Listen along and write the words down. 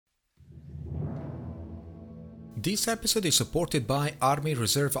This episode is supported by Army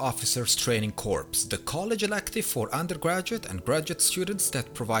Reserve Officers Training Corps, the college elective for undergraduate and graduate students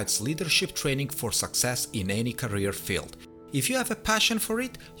that provides leadership training for success in any career field. If you have a passion for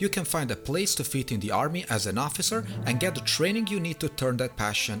it, you can find a place to fit in the Army as an officer and get the training you need to turn that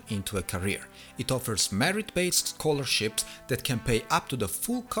passion into a career. It offers merit-based scholarships that can pay up to the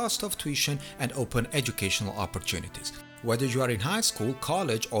full cost of tuition and open educational opportunities. Whether you are in high school,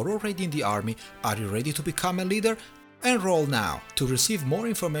 college, or already in the Army, are you ready to become a leader? Enroll now. To receive more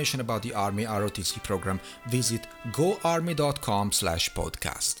information about the Army ROTC program, visit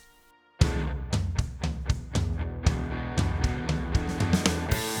goarmy.com/podcast.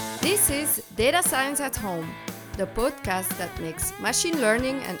 This is Data Science at Home, the podcast that makes machine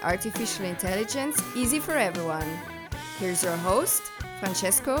learning and artificial intelligence easy for everyone. Here's your host,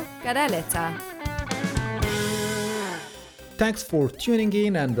 Francesco Gadaletta. Thanks for tuning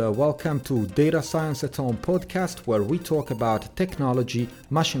in and welcome to Data Science at Home podcast, where we talk about technology,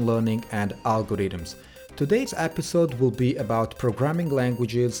 machine learning, and algorithms. Today's episode will be about programming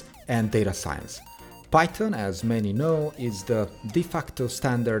languages and data science. Python, as many know, is the de facto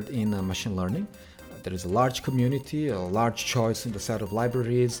standard in machine learning. There is a large community, a large choice in the set of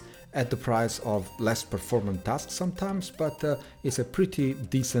libraries at the price of less performant tasks sometimes, but it's a pretty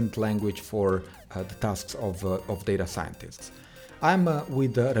decent language for the tasks of data scientists. I'm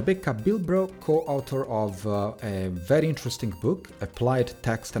with Rebecca Bilbro, co-author of a very interesting book, Applied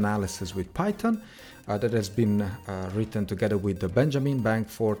Text Analysis with Python, that has been written together with Benjamin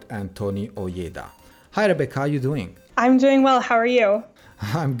Bengfort and Tony Ojeda. Hi Rebecca, how are you doing? I'm doing well, how are you?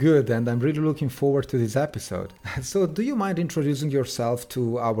 I'm good, and I'm really looking forward to this episode. So do you mind introducing yourself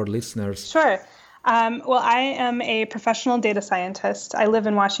to our listeners? Sure. Well, I am a professional data scientist. I live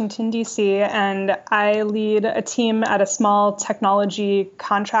in Washington, D.C., and I lead a team at a small technology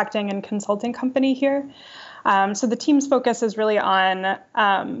contracting and consulting company here. So the team's focus is really on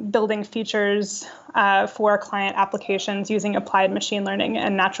building features for client applications using applied machine learning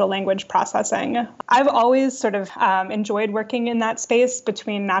and natural language processing. I've always sort of enjoyed working in that space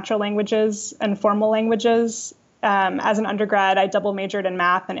between natural languages and formal languages. As an undergrad, I double majored in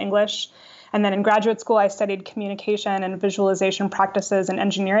math and English. And then in graduate school, I studied communication and visualization practices in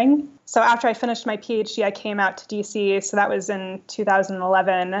engineering. So after I finished my PhD, I came out to DC. So that was in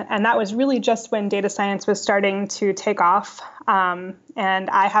 2011. And that was really just when data science was starting to take off. And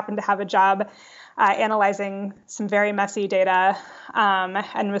I happened to have a job analyzing some very messy data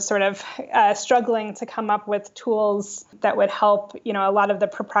and was sort of struggling to come up with tools that would help. A lot of the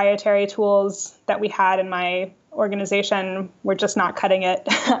proprietary tools that we had in my organization were just not cutting it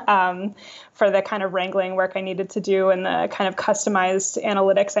for the kind of wrangling work I needed to do and the kind of customized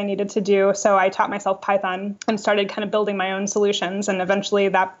analytics I needed to do. So I taught myself Python and started kind of building my own solutions. And eventually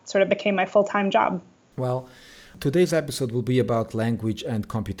that sort of became my full-time job. Well, today's episode will be about language and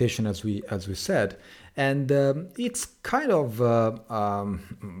computation, as we said. And it's kind of a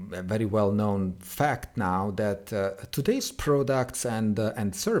very well-known fact now that today's products and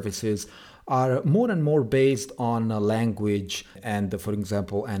services are more and more based on language and, for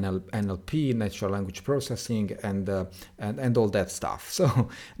example, NLP, natural language processing, and all that stuff. So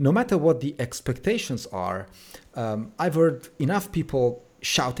no matter what the expectations are, I've heard enough people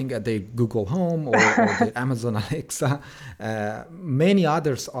shouting at their Google Home or the Amazon Alexa. Many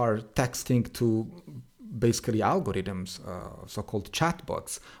others are texting to basically algorithms, so-called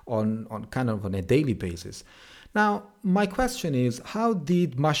chatbots, on a daily basis. Now, my question is, how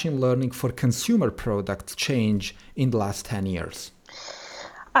did machine learning for consumer products change in the last 10 years?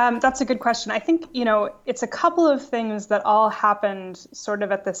 That's a good question. I think, it's a couple of things that all happened sort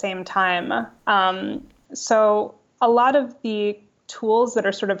of at the same time. So a lot of the tools that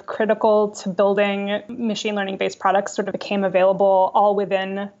are sort of critical to building machine learning-based products sort of became available all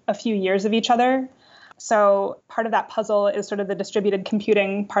within a few years of each other. So part of that puzzle is sort of the distributed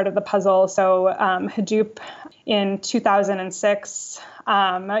computing part of the puzzle. So Hadoop in 2006,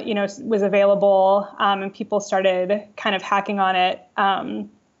 was available and people started kind of hacking on it.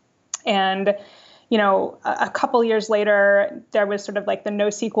 A couple years later, there was sort of like the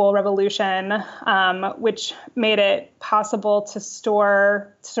NoSQL revolution, which made it possible to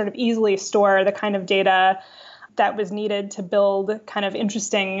sort of easily store the kind of data that was needed to build kind of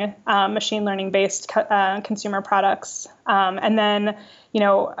interesting machine learning based consumer products. And then,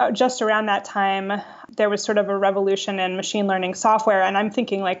 just around that time, there was sort of a revolution in machine learning software. And I'm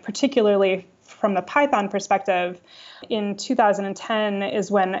thinking like particularly from the Python perspective, in 2010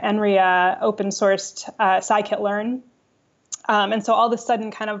 is when NRIA open sourced scikit-learn. And so all of a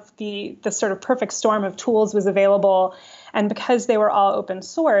sudden kind of the sort of perfect storm of tools was available. And because they were all open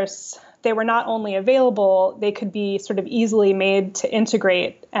source, they were not only available, they could be sort of easily made to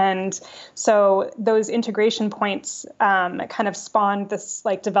integrate. And so those integration points kind of spawned this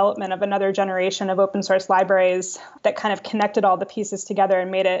like development of another generation of open source libraries that kind of connected all the pieces together and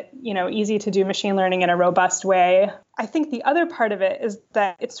made it, easy to do machine learning in a robust way. I think the other part of it is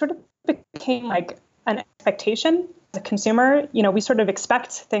that it sort of became like an expectation. As a consumer, we sort of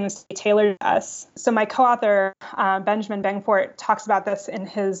expect things to be tailored to us. So my co-author, Benjamin Bengfort, talks about this in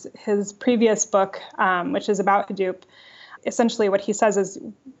his previous book, which is about Hadoop. Essentially, what he says is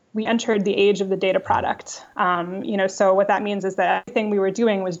we entered the age of the data product. So what that means is that everything we were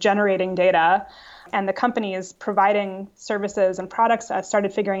doing was generating data, and the companies providing services and products to us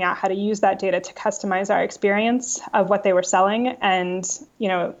started figuring out how to use that data to customize our experience of what they were selling. And,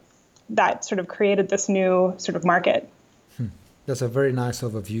 that sort of created this new sort of market. That's a very nice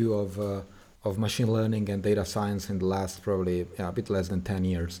overview of machine learning and data science in the last probably a bit less than 10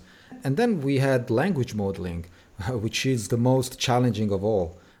 years. And then we had language modeling, which is the most challenging of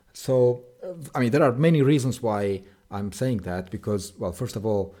all. So, there are many reasons why I'm saying that, because, well, first of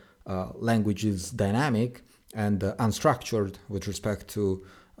all, language is dynamic and unstructured with respect to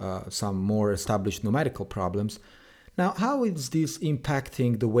some more established numerical problems. Now, how is this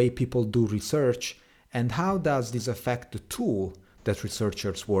impacting the way people do research, and how does this affect the tool that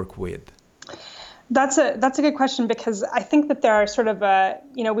researchers work with? That's a good question, because I think that there are sort of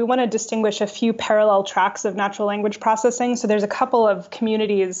we want to distinguish a few parallel tracks of natural language processing. So there's a couple of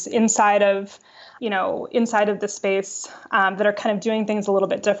communities inside of the space that are kind of doing things a little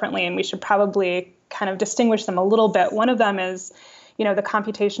bit differently, and we should probably kind of distinguish them a little bit. One of them is the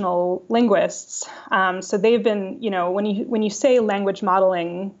computational linguists. So they've been, when you say language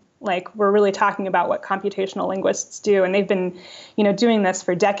modeling, like we're really talking about what computational linguists do, and they've been, doing this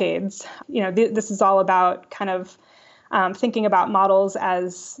for decades. This is all about kind of thinking about models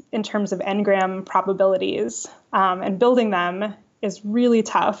as in terms of n-gram probabilities, and building them is really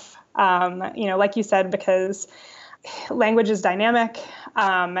tough. Like you said, because language is dynamic,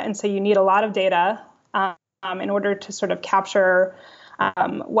 and so you need a lot of data in order to sort of capture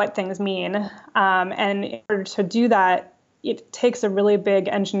what things mean. And in order to do that, it takes a really big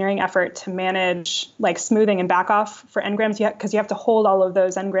engineering effort to manage like smoothing and backoff for n-grams, because you have to hold all of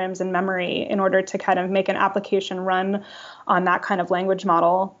those n-grams in memory in order to kind of make an application run on that kind of language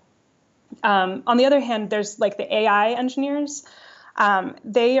model. On the other hand, there's like the AI engineers.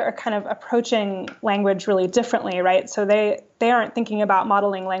 They are kind of approaching language really differently, right? So they aren't thinking about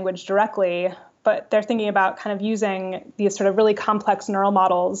modeling language directly, but they're thinking about kind of using these sort of really complex neural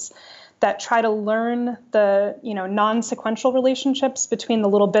models that try to learn the non-sequential relationships between the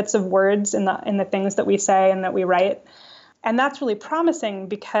little bits of words in the things that we say and that we write. And that's really promising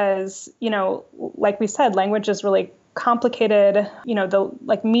because, like we said, language is really complicated.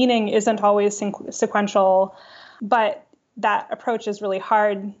 The meaning isn't always sequential, but that approach is really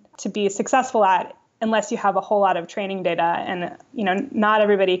hard to be successful at unless you have a whole lot of training data. And, not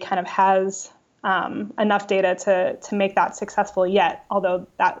everybody kind of has enough data to make that successful yet, although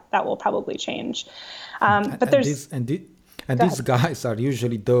that will probably change. But there's these guys are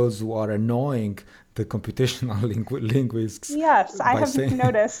usually those who are annoying the computational linguists. Yes, I have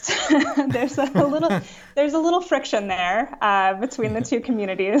noticed. there's a little friction there between the two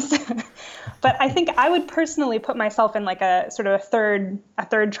communities. But I think I would personally put myself in like a sort of a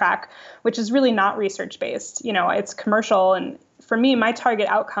third track, which is really not research based. It's commercial, and for me, my target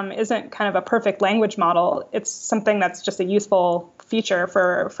outcome isn't kind of a perfect language model. It's something that's just a useful feature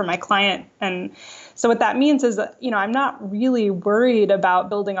for my client. And so what that means is that, I'm not really worried about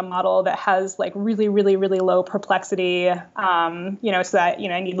building a model that has like really, really, really low perplexity, so that,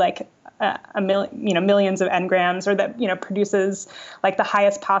 I need like millions of n-grams, or that, produces like the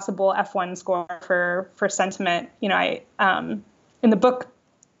highest possible F1 score for sentiment. In the book,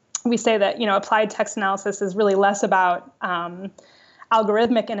 we say that, applied text analysis is really less about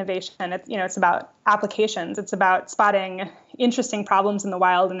algorithmic innovation. It's about applications. It's about spotting interesting problems in the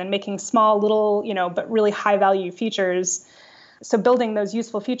wild and then making small little, but really high value features. So building those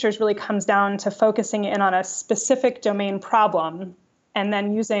useful features really comes down to focusing in on a specific domain problem and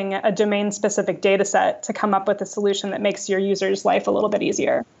then using a domain specific data set to come up with a solution that makes your user's life a little bit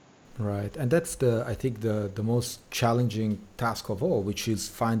easier. Right, and that's the most challenging task of all, which is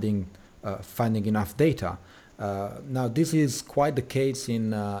finding enough data. Now, this is quite the case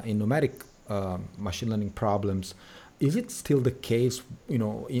in numeric machine learning problems. Is it still the case,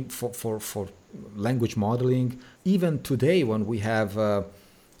 for language modeling, even today when we have a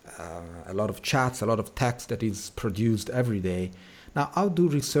lot of chats, a lot of text that is produced every day? Now, how do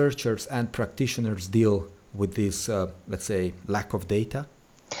researchers and practitioners deal with this, let's say, lack of data?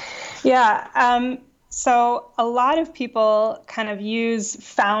 Yeah. So a lot of people kind of use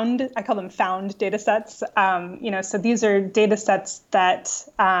I call them found data sets. So these are data sets that,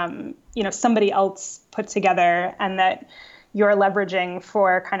 somebody else put together and that you're leveraging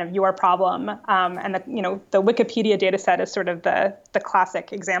for kind of your problem. And the Wikipedia data set is sort of the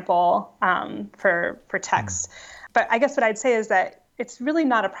classic example for text. But I guess what I'd say is that it's really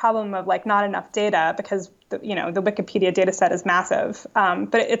not a problem of like not enough data because the Wikipedia data set is massive.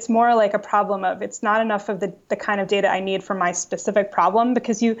 But it's more like a problem of it's not enough of the kind of data I need for my specific problem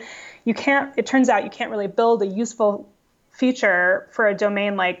because it turns out you can't really build a useful feature for a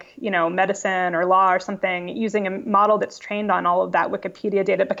domain like, medicine or law or something using a model that's trained on all of that Wikipedia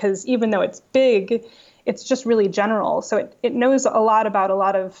data because even though it's big, it's just really general. So it knows a lot about a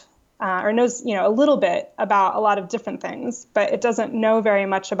lot of or knows, a little bit about a lot of different things, but it doesn't know very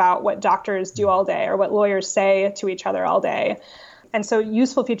much about what doctors do all day or what lawyers say to each other all day. And so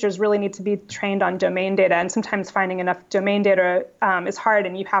useful features really need to be trained on domain data. And sometimes finding enough domain data is hard,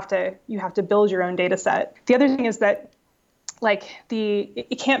 and you have to build your own data set. The other thing is that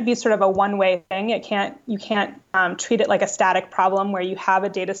it can't be sort of a one-way thing. You can't treat it like a static problem where you have a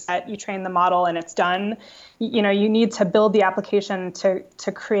data set, you train the model, and it's done. You need to build the application to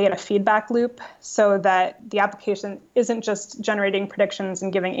create a feedback loop so that the application isn't just generating predictions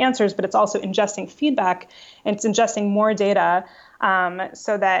and giving answers, but it's also ingesting feedback and it's ingesting more data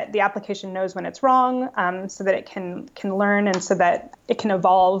so that the application knows when it's wrong, so that it can learn and so that it can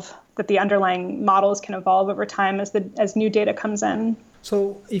evolve, that the underlying models can evolve over time as new data comes in.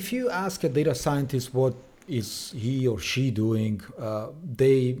 So if you ask a data scientist what is he or she doing,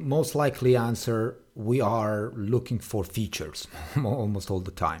 they most likely answer, we are looking for features almost all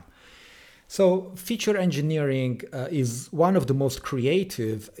the time. So feature engineering is one of the most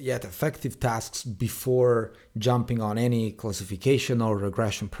creative yet effective tasks before jumping on any classification or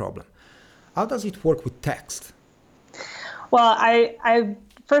regression problem. How does it work with text? Well, I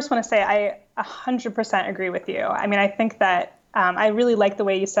first want to say I 100% agree with you. I mean, I think that I really like the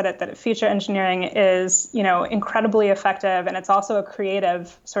way you said it, that feature engineering is, incredibly effective, and it's also a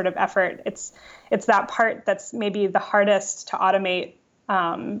creative sort of effort. It's that part that's maybe the hardest to automate,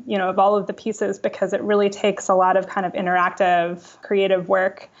 of all of the pieces, because it really takes a lot of kind of interactive, creative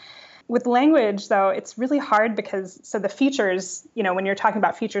work. With language, though, it's really hard because the features, when you're talking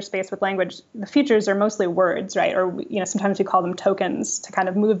about feature space with language, the features are mostly words, right? Or, sometimes we call them tokens to kind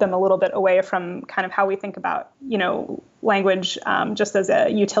of move them a little bit away from kind of how we think about, language just as a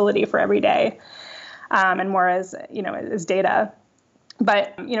utility for every day and more as data.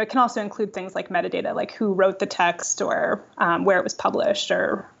 But, it can also include things like metadata, like who wrote the text or where it was published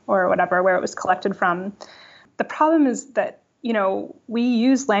or whatever, where it was collected from. The problem is that we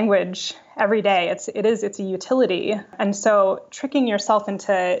use language every day. It's a utility. And so tricking yourself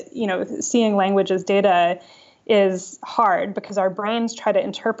into, seeing language as data is hard because our brains try to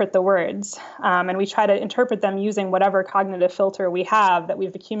interpret the words and we try to interpret them using whatever cognitive filter we have that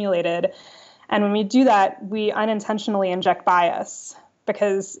we've accumulated. And when we do that, we unintentionally inject bias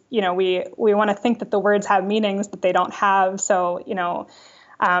because, we want to think that the words have meanings that they don't have. So,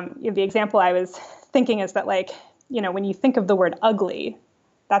 the example I was thinking is that when you think of the word ugly,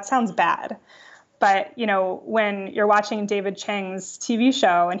 that sounds bad. But, when you're watching David Chang's TV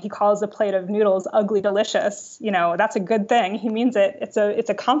show and he calls a plate of noodles ugly delicious, that's a good thing. He means it. It's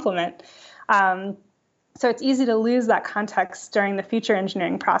a compliment. So it's easy to lose that context during the feature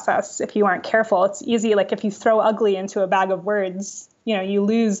engineering process if you aren't careful. It's easy, if you throw ugly into a bag of words, you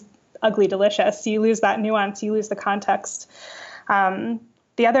lose ugly delicious. You lose that nuance. You lose the context.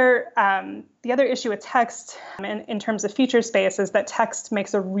 The other issue with text in terms of feature space is that text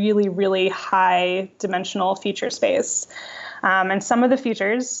makes a really, really high dimensional feature space. And some of the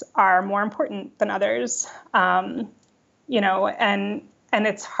features are more important than others, and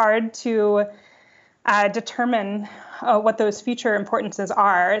it's hard to determine what those feature importances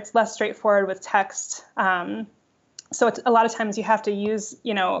are. It's less straightforward with text. So a lot of times you have to use,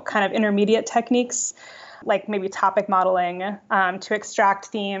 kind of intermediate techniques like maybe topic modeling to extract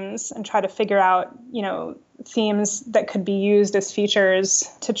themes and try to figure out, themes that could be used as features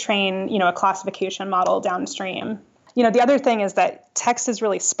to train, a classification model downstream. The other thing is that text is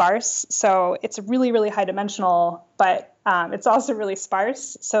really sparse. So it's really, really high dimensional, but it's also really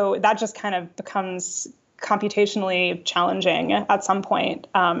sparse. So that just kind of becomes computationally challenging at some point.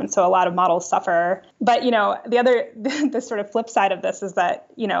 And so a lot of models suffer. But, the sort of flip side of this is that,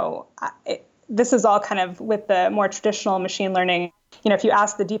 this is all kind of with the more traditional machine learning If you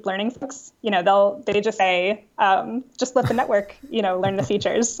ask the deep learning folks, they just say, just let the network, learn the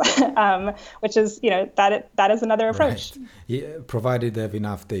features, which is, that is another approach. Right. Yeah, provided they have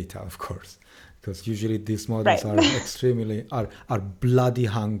enough data, of course, because usually these models Right. are extremely, are bloody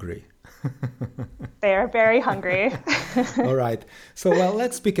hungry. They are very hungry. All right. So, well,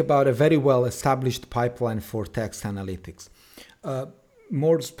 let's speak about a very well-established pipeline for text analytics.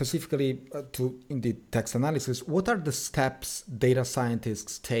 More specifically to indeed text analysis, what are the steps data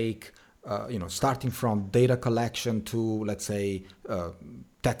scientists take, starting from data collection to, let's say,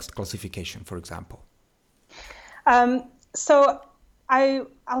 text classification, for example? So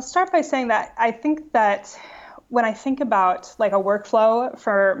I'll start by saying that I think that when I think about like a workflow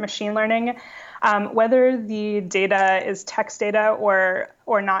for machine learning, whether the data is text data or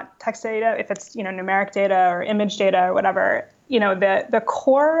not text data, if it's numeric data or image data or whatever, the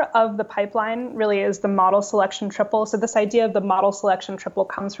core of the pipeline really is the model selection triple. So this idea of the model selection triple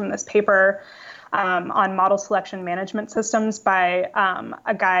comes from this paper on model selection management systems by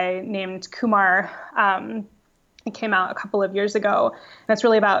a guy named Kumar. It came out a couple of years ago, and it's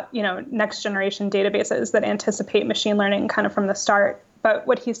really about next generation databases that anticipate machine learning kind of from the start. But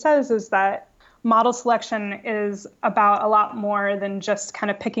what he says is that model selection is about a lot more than just kind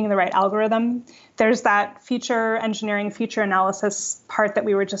of picking the right algorithm. There's that feature engineering, feature analysis part that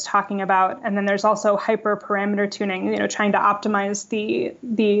we were just talking about, and then there's also hyperparameter tuning. Trying to optimize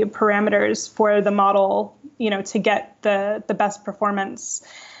the parameters for the model, to get the best performance.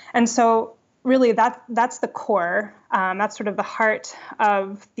 And so really, that's the core. That's sort of the heart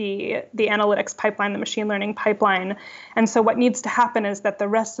of the analytics pipeline, the machine learning pipeline. And so what needs to happen is that the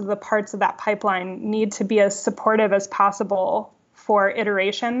rest of the parts of that pipeline need to be as supportive as possible for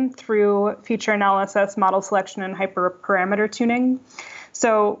iteration through feature analysis, model selection, and hyperparameter tuning.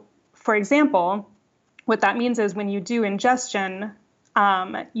 So, for example, what that means is when you do ingestion,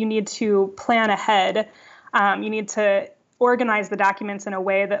 you need to plan ahead. You need to organize the documents in a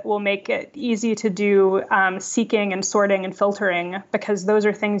way that will make it easy to do seeking and sorting and filtering, because those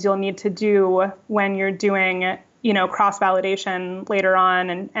are things you'll need to do when you're doing, cross-validation later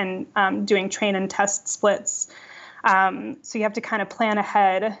on and doing train and test splits. So you have to kind of plan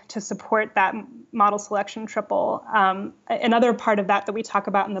ahead to support that model selection triple. Another part of that we talk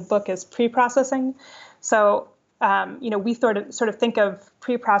about in the book is pre-processing. So we sort of think of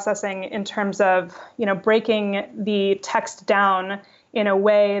pre-processing in terms of, breaking the text down in a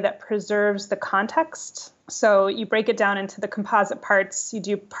way that preserves the context. So you break it down into the composite parts. You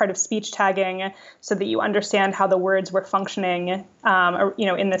do part of speech tagging so that you understand how the words were functioning, in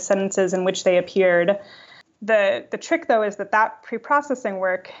the sentences in which they appeared. The trick, though, is that pre-processing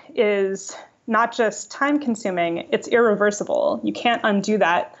work is not just time-consuming; it's irreversible. You can't undo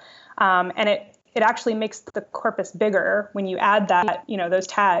that, and it actually makes the corpus bigger when you add that, those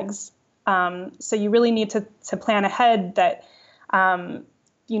tags. So you really need to plan ahead that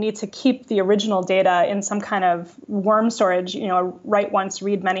you need to keep the original data in some kind of worm storage, write once,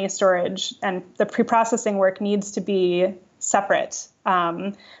 read many storage. And the pre-processing work needs to be separate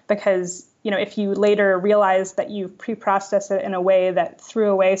because, if you later realize that you've pre-processed it in a way that threw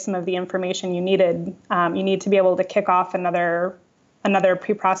away some of the information you needed, you need to be able to kick off another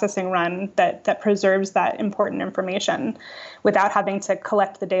pre-processing run that preserves that important information without having to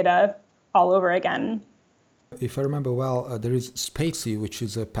collect the data all over again. If I remember well, there is Spacey, which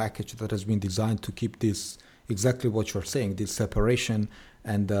is a package that has been designed to keep this, exactly what you're saying, this separation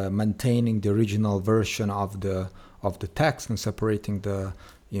and maintaining the original version of the text and separating the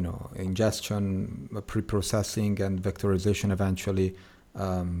ingestion, pre-processing, and vectorization eventually.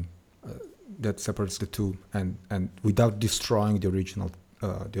 That separates the two, and without destroying the original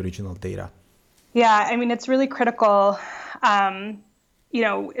data. Yeah, I mean, it's really critical.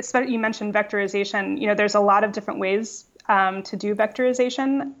 Especially you mentioned vectorization. There's a lot of different ways to do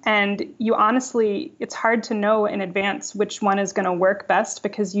vectorization, and it's hard to know in advance which one is going to work best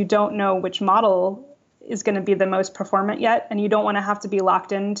because you don't know which model is going to be the most performant yet, and you don't want to have to be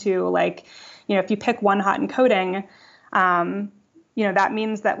locked into if you pick one hot encoding. That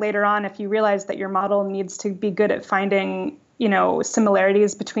means that later on, if you realize that your model needs to be good at finding,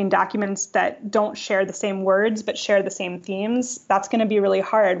 similarities between documents that don't share the same words but share the same themes, that's going to be really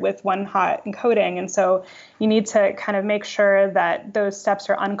hard with one hot encoding. And so you need to kind of make sure that those steps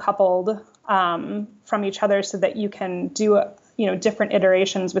are uncoupled from each other so that you can do, different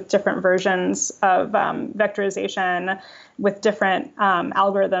iterations with different versions of vectorization with different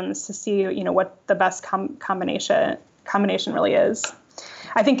algorithms to see, what the best combination really is.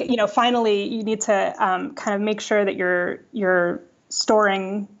 I think, finally, you need to kind of make sure that you're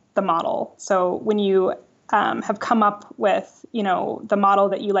storing the model. So when you have come up with, the model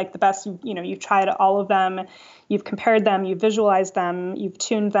that you like the best. You've tried all of them, you've compared them, you've visualized them, you've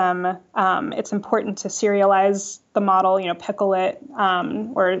tuned them. It's important to serialize the model, pickle it,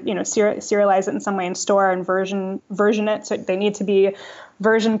 or serialize it in some way and store and version it. So they need to be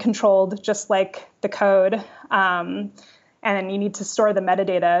version controlled, just like the code. And then you need to store the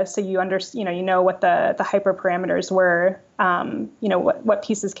metadata so you know what the hyperparameters were, what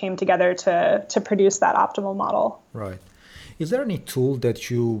pieces came together to produce that optimal model. Right. Is there any tool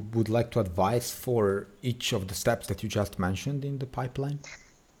that you would like to advise for each of the steps that you just mentioned in the pipeline?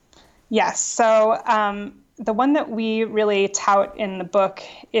 Yes. So the one that we really tout in the book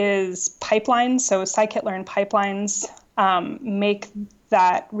is pipelines. So scikit-learn pipelines make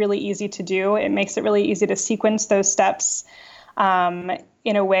that really easy to do. It makes it really easy to sequence those steps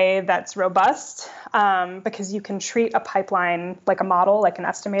in a way that's robust, because you can treat a pipeline like a model, like an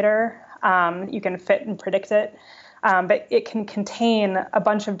estimator. You can fit and predict it, but it can contain a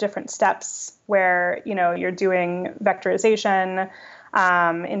bunch of different steps where you're doing vectorization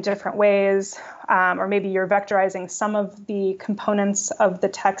in different ways, or maybe you're vectorizing some of the components of the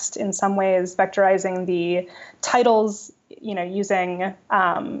text in some ways, vectorizing the titles using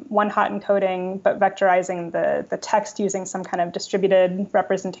one-hot encoding, but vectorizing the text using some kind of distributed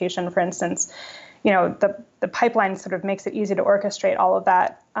representation, for instance. The pipeline sort of makes it easy to orchestrate all of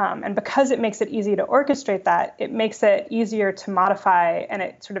that. And because it makes it easy to orchestrate that, it makes it easier to modify, and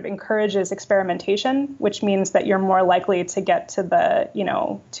it sort of encourages experimentation, which means that you're more likely to get to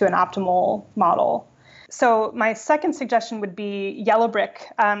to an optimal model. So my second suggestion would be Yellowbrick.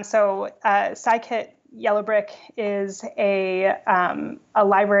 Scikit Yellowbrick is a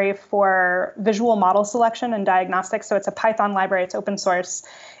library for visual model selection and diagnostics. So it's a Python library. It's open source.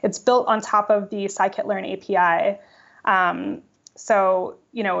 It's built on top of the scikit-learn API.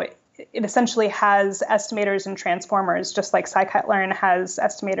 It essentially has estimators and transformers, just like scikit-learn has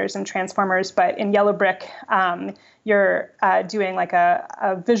estimators and transformers. But in Yellowbrick, you're doing like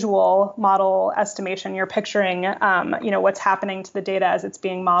a visual model estimation. You're picturing, what's happening to the data as it's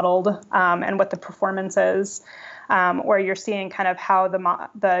being modeled, and what the performance is, or you're seeing kind of how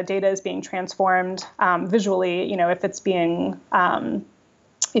the data is being transformed visually. If it's being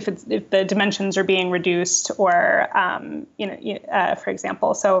if the dimensions are being reduced, or for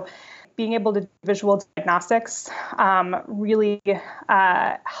example. So being able to do visual diagnostics really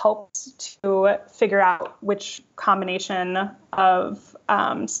helps to figure out which combination of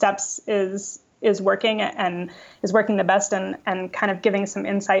steps is working and is working the best, and kind of giving some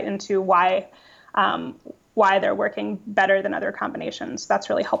insight into why they're working better than other combinations. That's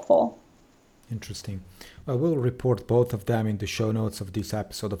really helpful. Interesting. Well, we'll report both of them in the show notes of this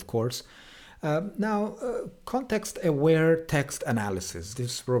episode, of course. Now, context-aware text analysis.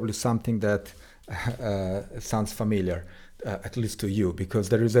 This is probably something that sounds familiar, at least to you, because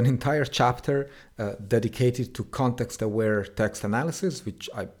there is an entire chapter dedicated to context-aware text analysis, which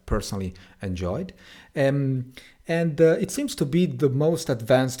I personally enjoyed. And it seems to be the most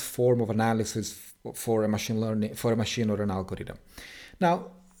advanced form of analysis for a machine or an algorithm. Now,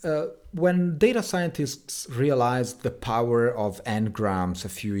 when data scientists realized the power of n-grams a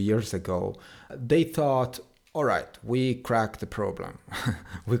few years ago, they thought, all right, we cracked the problem.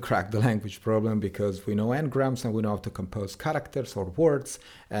 We cracked the language problem because we know n-grams and we know how to compose characters or words,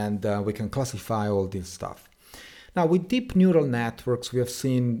 and we can classify all this stuff. Now, with deep neural networks, we have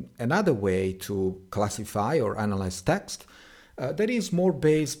seen another way to classify or analyze text that is more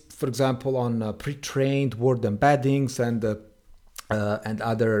based, for example, on pre-trained word embeddings and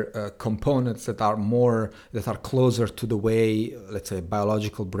other components that are closer to the way, let's say,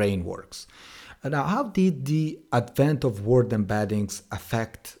 biological brain works. Now, how did the advent of word embeddings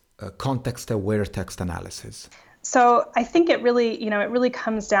affect context-aware text analysis? So I think it really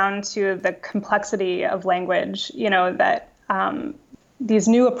comes down to the complexity of language. That these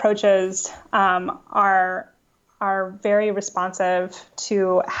new approaches are very responsive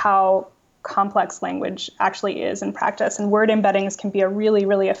to how complex language actually is in practice. And word embeddings can be a really,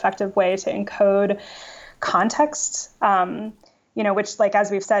 really effective way to encode context, which, like, as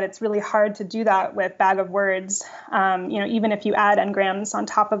we've said, it's really hard to do that with bag of words, even if you add n-grams on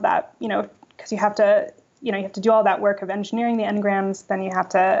top of that, because you have to do all that work of engineering the n-grams, then you have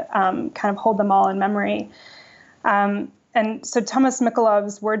to kind of hold them all in memory. And so Thomas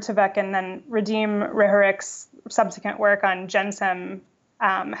Mikolov's Word2Vec and then Radim Rehorik's subsequent work on GenSim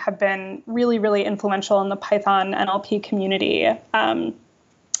have been really, really influential in the Python NLP community.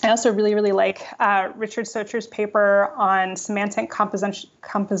 I also really, really like Richard Socher's paper on semantic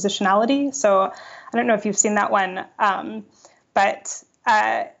compositionality. So I don't know if you've seen that one, but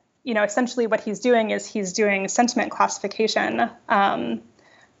essentially what he's doing is he's doing sentiment classification.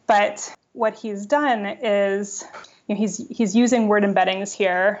 But what he's done is he's using word embeddings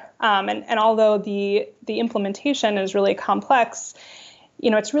here. And although the implementation is really complex,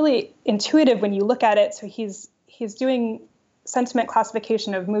 it's really intuitive when you look at it. So he's doing sentiment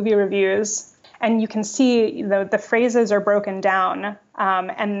classification of movie reviews, and you can see the phrases are broken down,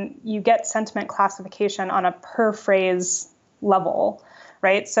 and you get sentiment classification on a per phrase level,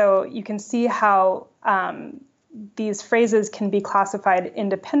 right? So you can see how these phrases can be classified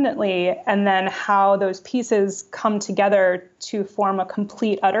independently, and then how those pieces come together to form a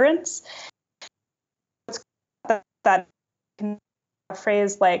complete utterance. That a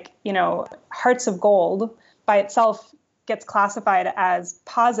phrase like, hearts of gold by itself gets classified as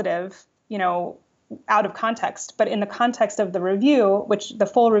positive, out of context. But in the context of the review, which the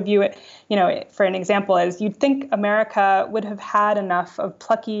full review, for an example, is you'd think America would have had enough of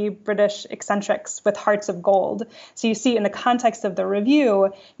plucky British eccentrics with hearts of gold. So you see in the context of the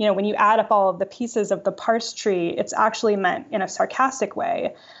review, when you add up all of the pieces of the parse tree, it's actually meant in a sarcastic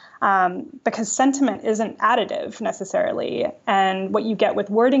way. Because sentiment isn't additive necessarily. And what you get with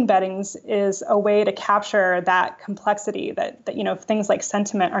word embeddings is a way to capture that complexity that things like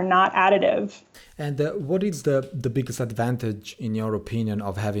sentiment are not additive. And what is the biggest advantage, in your opinion,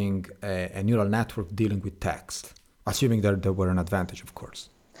 of having a neural network dealing with text? Assuming that there were an advantage, of course.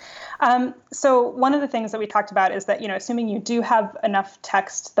 So one of the things that we talked about is that, assuming you do have enough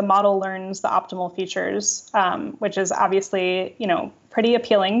text, the model learns the optimal features, which is obviously, pretty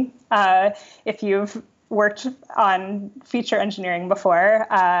appealing if you've worked on feature engineering before.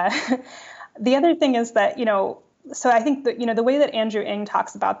 The other thing is that, so I think that, the way that Andrew Ng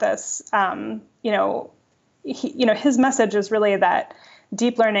talks about this, his message is really that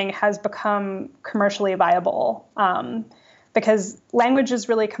deep learning has become commercially viable. Because language is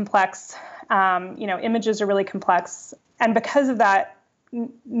really complex, images are really complex. And because of that,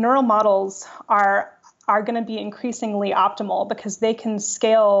 neural models are going to be increasingly optimal because they can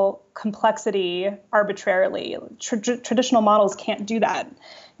scale complexity arbitrarily. Traditional models can't do that.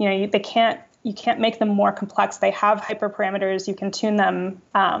 You can't make them more complex. They have hyperparameters, you can tune them.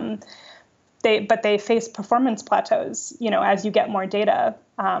 But they face performance plateaus, as you get more data.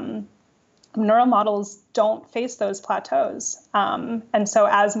 Neural models don't face those plateaus. And so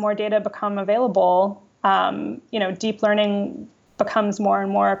as more data become available, deep learning becomes more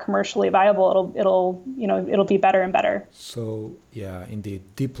and more commercially viable. It'll be better and better. So yeah, indeed,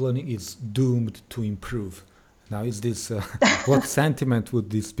 deep learning is doomed to improve. Now, is this, what sentiment would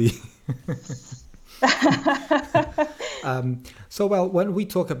this be? When we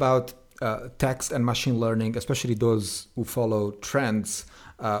talk about text and machine learning, especially those who follow trends,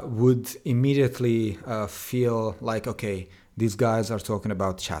 would immediately feel like, okay, these guys are talking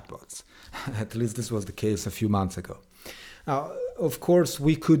about chatbots. At least this was the case a few months ago. Now, of course,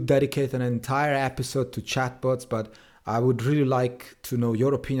 we could dedicate an entire episode to chatbots, but I would really like to know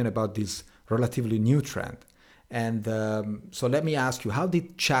your opinion about this relatively new trend. And so let me ask you, how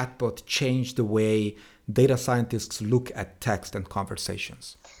did chatbot change the way data scientists look at text and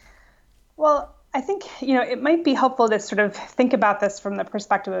conversations? Well, I think, it might be helpful to sort of think about this from the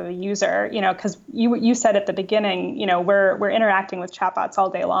perspective of a user, because you said at the beginning, we're interacting with chatbots all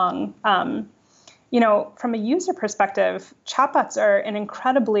day long. From a user perspective, chatbots are an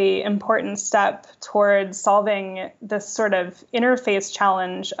incredibly important step towards solving this sort of interface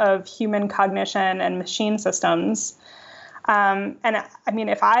challenge of human cognition and machine systems. And I mean,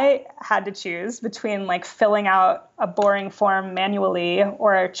 if I had to choose between filling out a boring form manually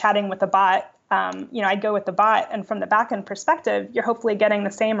or chatting with a bot, I'd go with the bot. And from the backend perspective, you're hopefully getting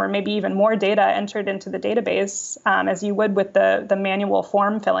the same or maybe even more data entered into the database as you would with the manual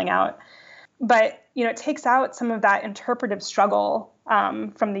form filling out. But it takes out some of that interpretive struggle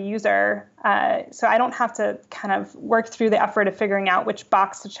from the user. So I don't have to kind of work through the effort of figuring out which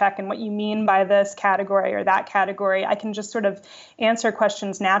box to check and what you mean by this category or that category. I can just sort of answer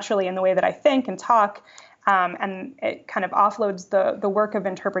questions naturally in the way that I think and talk. And it kind of offloads the work of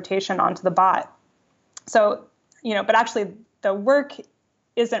interpretation onto the bot. So, but actually the work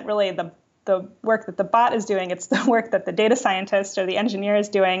isn't really the work that the bot is doing. It's the work that the data scientist or the engineer is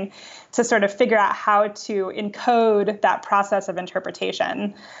doing to sort of figure out how to encode that process of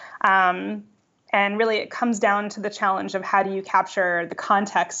interpretation. And really it comes down to the challenge of how do you capture the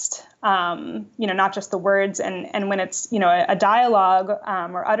context, not just the words. And when it's, a dialogue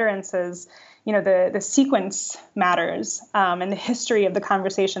or utterances, the sequence matters and the history of the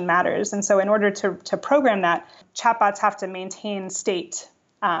conversation matters. And so in order to program that, chatbots have to maintain state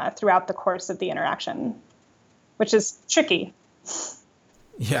throughout the course of the interaction, which is tricky.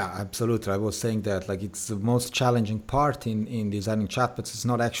 Yeah, absolutely. I was saying that like it's the most challenging part in designing chatbots. It's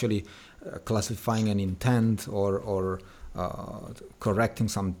not actually classifying an intent or correcting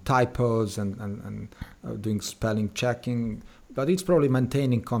some typos and doing spelling checking, but it's probably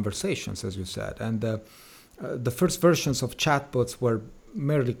maintaining conversations, as you said. And the first versions of chatbots were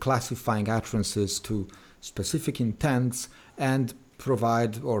merely classifying utterances to specific intents and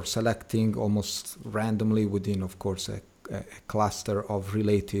provide or selecting almost randomly within, of course, a cluster of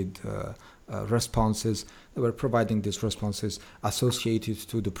related responses. They were providing these responses associated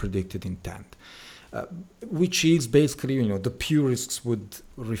to the predicted intent, which is basically, the purists would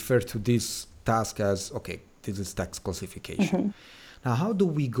refer to this task as, okay, this is text classification. Mm-hmm. Now, how do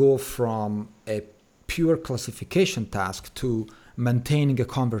we go from a pure classification task to maintaining a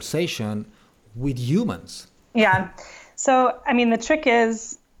conversation with humans? Yeah. So, I mean, the trick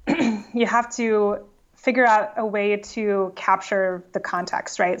is you have to figure out a way to capture the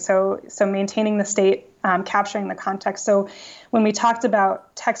context, right? So maintaining the state, capturing the context. So when we talked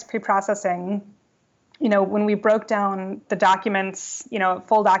about text preprocessing, when we broke down the documents,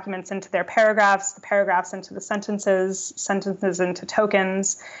 full documents into their paragraphs, the paragraphs into the sentences into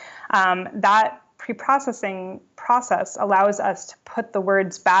tokens, that preprocessing process allows us to put the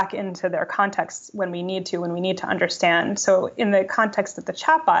words back into their context when we need to understand. So in the context of the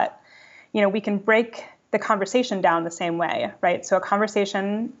chatbot, we can break the conversation down the same way, right? So a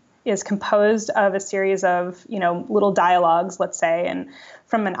conversation is composed of a series of, little dialogues, let's say, and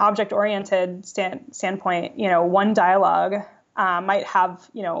from an object-oriented standpoint, one dialogue might have,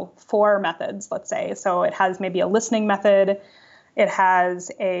 4 methods, let's say. So it has maybe a listening method, it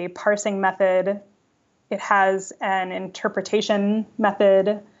has a parsing method, it has an interpretation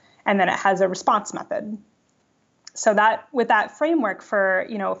method, and then it has a response method. So that with that framework for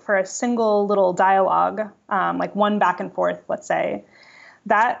a single little dialogue, like one back and forth, let's say,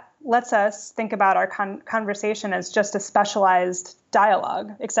 that lets us think about our conversation as just a specialized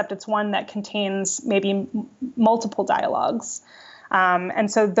dialogue, except it's one that contains maybe multiple dialogues. And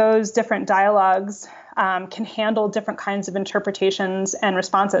so those different dialogues can handle different kinds of interpretations and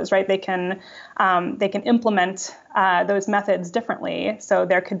responses, right? They can implement those methods differently. So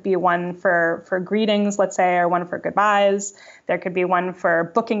there could be one for greetings, let's say, or one for goodbyes. There could be one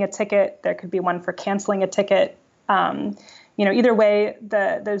for booking a ticket. There could be one for canceling a ticket. Either way,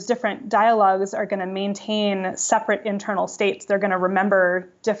 those different dialogues are going to maintain separate internal states. They're going to remember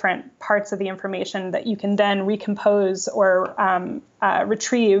different parts of the information that you can then recompose or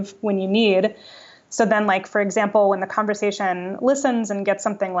retrieve when you need. So then, like, for example, when the conversation listens and gets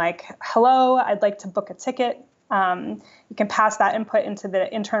something like, hello, I'd like to book a ticket, you can pass that input into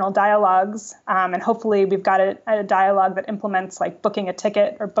the internal dialogues. And hopefully we've got a dialogue that implements like booking a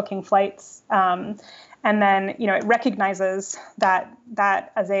ticket or booking flights. And then, it recognizes that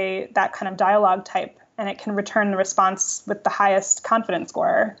as that kind of dialogue type, and it can return the response with the highest confidence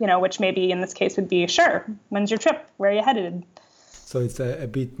score, which maybe in this case would be, sure, when's your trip? Where are you headed? So it's a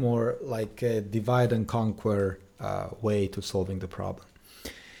bit more like a divide and conquer way to solving the problem.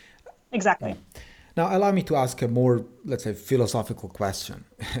 Exactly. Now, allow me to ask a more, let's say, philosophical question,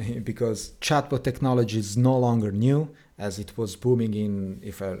 because chatbot technology is no longer new, as it was booming in,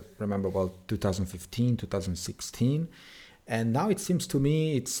 if I remember well, 2015, 2016. And now it seems to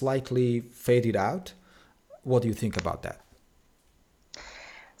me it's slightly faded out. What do you think about that?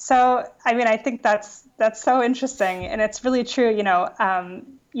 So, I mean, I think that's so interesting. And it's really true.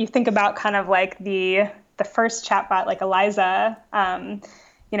 You think about kind of like the first chatbot, like Eliza,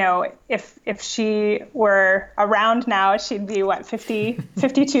 if she were around now, she'd be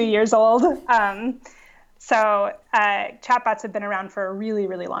 52 years old. So chatbots have been around for a really,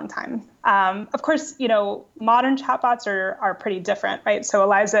 really long time. Of course, modern chatbots are pretty different, right? So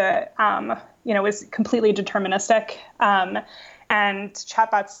Eliza, is completely deterministic. And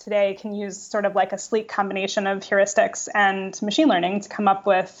chatbots today can use sort of like a sleek combination of heuristics and machine learning to come up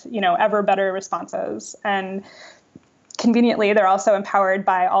with, ever better responses. And conveniently, they're also empowered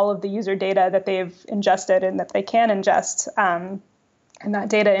by all of the user data that they've ingested and that they can ingest. And that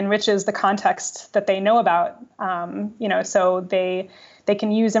data enriches the context that they know about. So they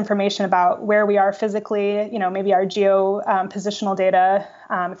can use information about where we are physically, maybe our geo positional data,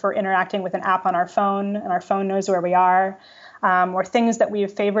 if we're interacting with an app on our phone and our phone knows where we are, or things that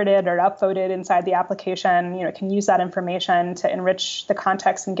we've favorited or upvoted inside the application, can use that information to enrich the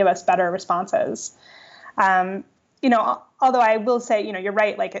context and give us better responses. Although I will say, you're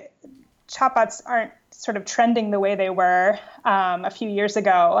right, like chatbots aren't sort of trending the way they were a few years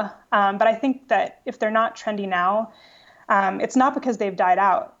ago. But I think that if they're not trendy now, it's not because they've died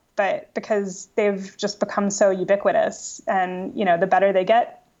out, but because they've just become so ubiquitous. And, the better they get,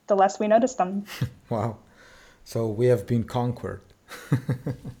 the less we notice them. Wow. So we have been conquered.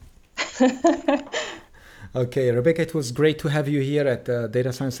 Okay, Rebecca, it was great to have you here at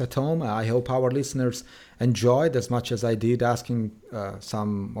Data Science at Home. I hope our listeners enjoyed as much as I did asking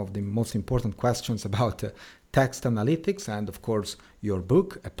some of the most important questions about text analytics and, of course, your book,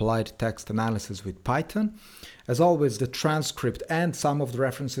 Applied Text Analysis with Python. As always, the transcript and some of the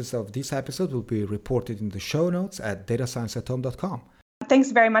references of this episode will be reported in the show notes at datascienceathome.com.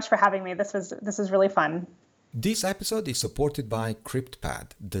 Thanks very much for having me. This was really fun. This episode is supported by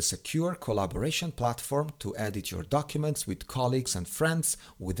CryptPad, the secure collaboration platform to edit your documents with colleagues and friends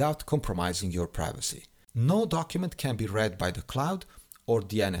without compromising your privacy. No document can be read by the cloud or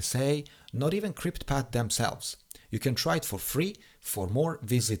the NSA, not even CryptPad themselves. You can try it for free. For more,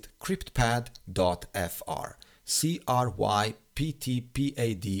 visit cryptpad.fr. CRYPTPAD.fr.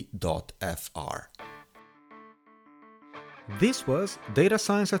 This was Data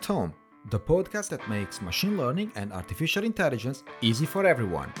Science at Home, the podcast that makes machine learning and artificial intelligence easy for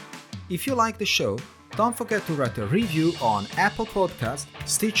everyone. If you like the show, don't forget to write a review on Apple Podcasts,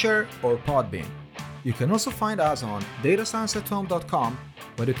 Stitcher, or Podbean. You can also find us on datascienceathome.com,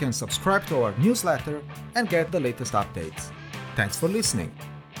 where you can subscribe to our newsletter and get the latest updates. Thanks for listening.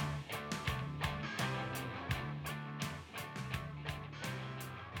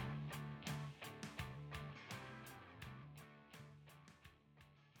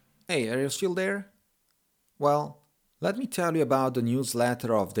 Hey, are you still there? Well, let me tell you about the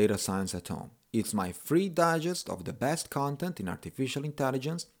newsletter of Data Science at Home. It's my free digest of the best content in artificial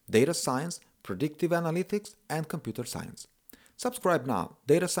intelligence, data science, predictive analytics, and computer science. Subscribe now,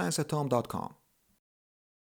 datascienceathome.com.